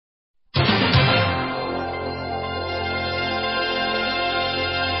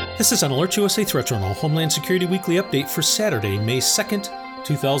This is an Alert USA Threat Journal Homeland Security Weekly Update for Saturday, May 2nd,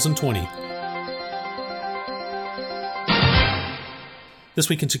 2020. This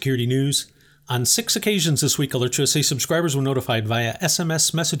week in security news. On 6 occasions this week, Alert USA subscribers were notified via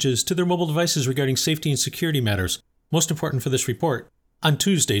SMS messages to their mobile devices regarding safety and security matters. Most important for this report. On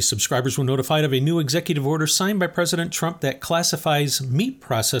Tuesday, subscribers were notified of a new executive order signed by President Trump that classifies meat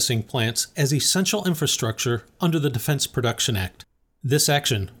processing plants as essential infrastructure under the Defense Production Act. This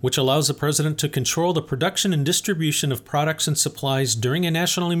action, which allows the president to control the production and distribution of products and supplies during a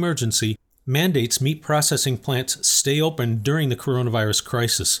national emergency, mandates meat processing plants stay open during the coronavirus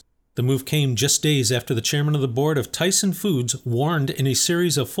crisis. The move came just days after the chairman of the board of Tyson Foods warned in a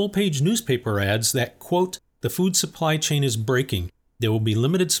series of full-page newspaper ads that, quote, "The food supply chain is breaking. There will be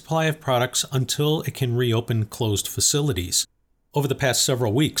limited supply of products until it can reopen closed facilities." Over the past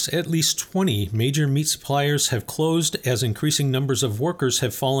several weeks, at least 20 major meat suppliers have closed as increasing numbers of workers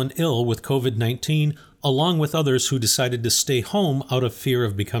have fallen ill with COVID-19, along with others who decided to stay home out of fear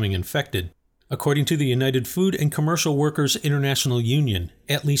of becoming infected. According to the United Food and Commercial Workers International Union,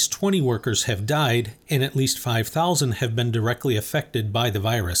 at least 20 workers have died and at least 5,000 have been directly affected by the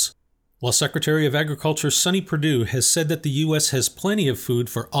virus. While Secretary of Agriculture Sonny Perdue has said that the U.S. has plenty of food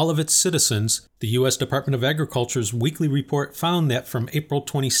for all of its citizens, the U.S. Department of Agriculture's weekly report found that from April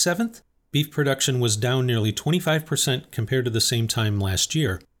 27th, beef production was down nearly 25% compared to the same time last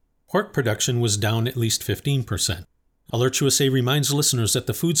year. Pork production was down at least 15%. Alert USA reminds listeners that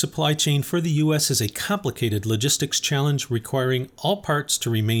the food supply chain for the U.S. is a complicated logistics challenge requiring all parts to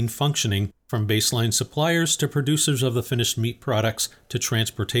remain functioning, from baseline suppliers to producers of the finished meat products to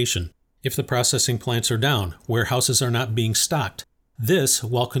transportation. If the processing plants are down, warehouses are not being stocked. This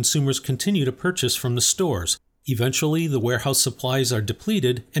while consumers continue to purchase from the stores. Eventually, the warehouse supplies are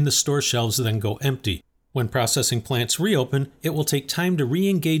depleted and the store shelves then go empty. When processing plants reopen, it will take time to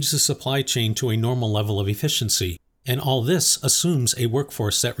re-engage the supply chain to a normal level of efficiency. And all this assumes a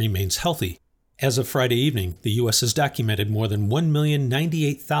workforce that remains healthy. As of Friday evening, the U.S. has documented more than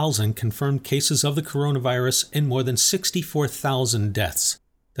 1,098,000 confirmed cases of the coronavirus and more than 64,000 deaths.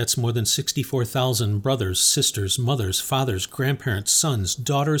 That's more than 64,000 brothers, sisters, mothers, fathers, grandparents, sons,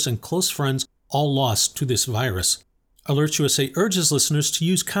 daughters, and close friends all lost to this virus. Alert USA urges listeners to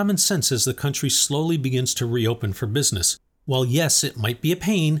use common sense as the country slowly begins to reopen for business. While yes, it might be a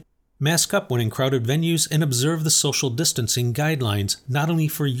pain, mask up when in crowded venues and observe the social distancing guidelines, not only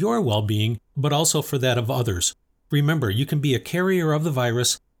for your well-being, but also for that of others. Remember, you can be a carrier of the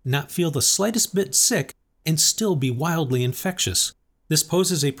virus, not feel the slightest bit sick, and still be wildly infectious. This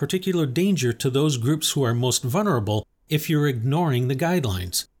poses a particular danger to those groups who are most vulnerable if you're ignoring the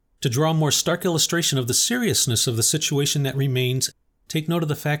guidelines. To draw a more stark illustration of the seriousness of the situation that remains, take note of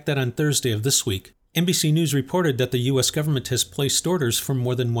the fact that on Thursday of this week, NBC News reported that the U.S. government has placed orders for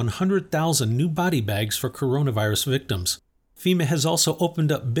more than 100,000 new body bags for coronavirus victims. FEMA has also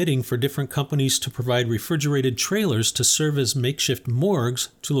opened up bidding for different companies to provide refrigerated trailers to serve as makeshift morgues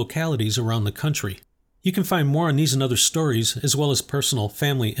to localities around the country. You can find more on these and other stories, as well as personal,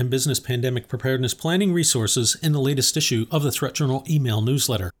 family, and business pandemic preparedness planning resources in the latest issue of the Threat Journal email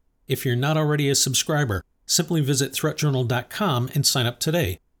newsletter. If you're not already a subscriber, simply visit threatjournal.com and sign up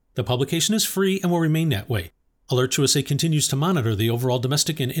today. The publication is free and will remain that way. Alert USA continues to monitor the overall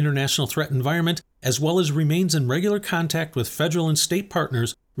domestic and international threat environment, as well as remains in regular contact with federal and state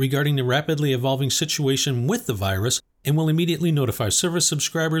partners regarding the rapidly evolving situation with the virus, and will immediately notify service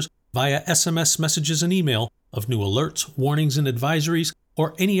subscribers via SMS messages and email of new alerts, warnings, and advisories,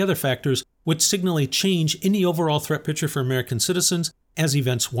 or any other factors which signal a change in the overall threat picture for American citizens as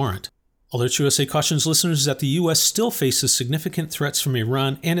events warrant. Alert USA cautions listeners that the U.S. still faces significant threats from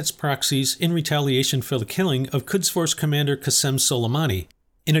Iran and its proxies in retaliation for the killing of Quds Force Commander Qasem Soleimani.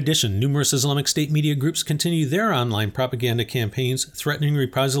 In addition, numerous Islamic State media groups continue their online propaganda campaigns threatening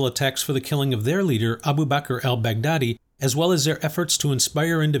reprisal attacks for the killing of their leader Abu Bakr al-Baghdadi, as well as their efforts to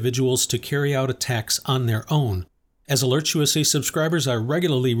inspire individuals to carry out attacks on their own. As Alert USA subscribers are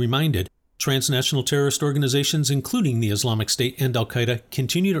regularly reminded, transnational terrorist organizations, including the Islamic State and Al-Qaeda,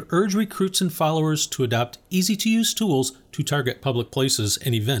 continue to urge recruits and followers to adopt easy-to-use tools to target public places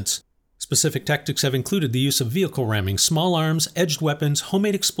and events. Specific tactics have included the use of vehicle ramming, small arms, edged weapons,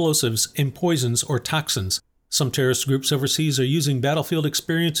 homemade explosives, and poisons or toxins. Some terrorist groups overseas are using battlefield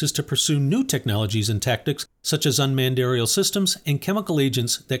experiences to pursue new technologies and tactics, such as unmanned aerial systems and chemical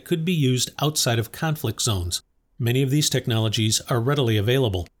agents that could be used outside of conflict zones. Many of these technologies are readily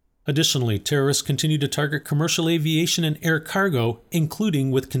available. Additionally, terrorists continue to target commercial aviation and air cargo, including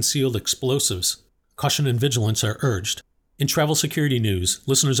with concealed explosives. Caution and vigilance are urged. In travel security news,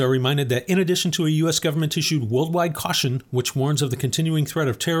 listeners are reminded that in addition to a U.S. government-issued worldwide caution, which warns of the continuing threat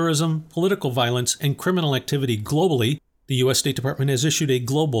of terrorism, political violence, and criminal activity globally, the U.S. State Department has issued a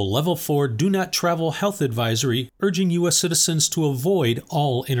global Level 4 Do Not Travel Health Advisory, urging U.S. citizens to avoid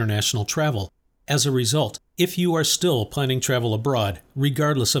all international travel. As a result, if you are still planning travel abroad,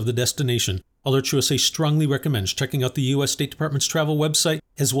 regardless of the destination, AlertsUSA strongly recommends checking out the U.S. State Department's travel website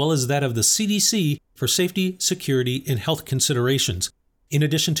as well as that of the CDC for safety, security, and health considerations, in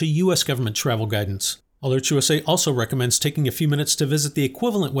addition to U.S. government travel guidance. AlertsUSA also recommends taking a few minutes to visit the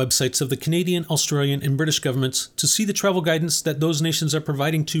equivalent websites of the Canadian, Australian, and British governments to see the travel guidance that those nations are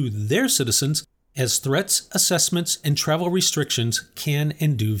providing to their citizens, as threats, assessments, and travel restrictions can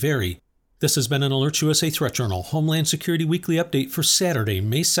and do vary. This has been an AlertsUSA Threat Journal Homeland Security Weekly Update for Saturday,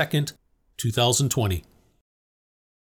 May 2nd, 2020.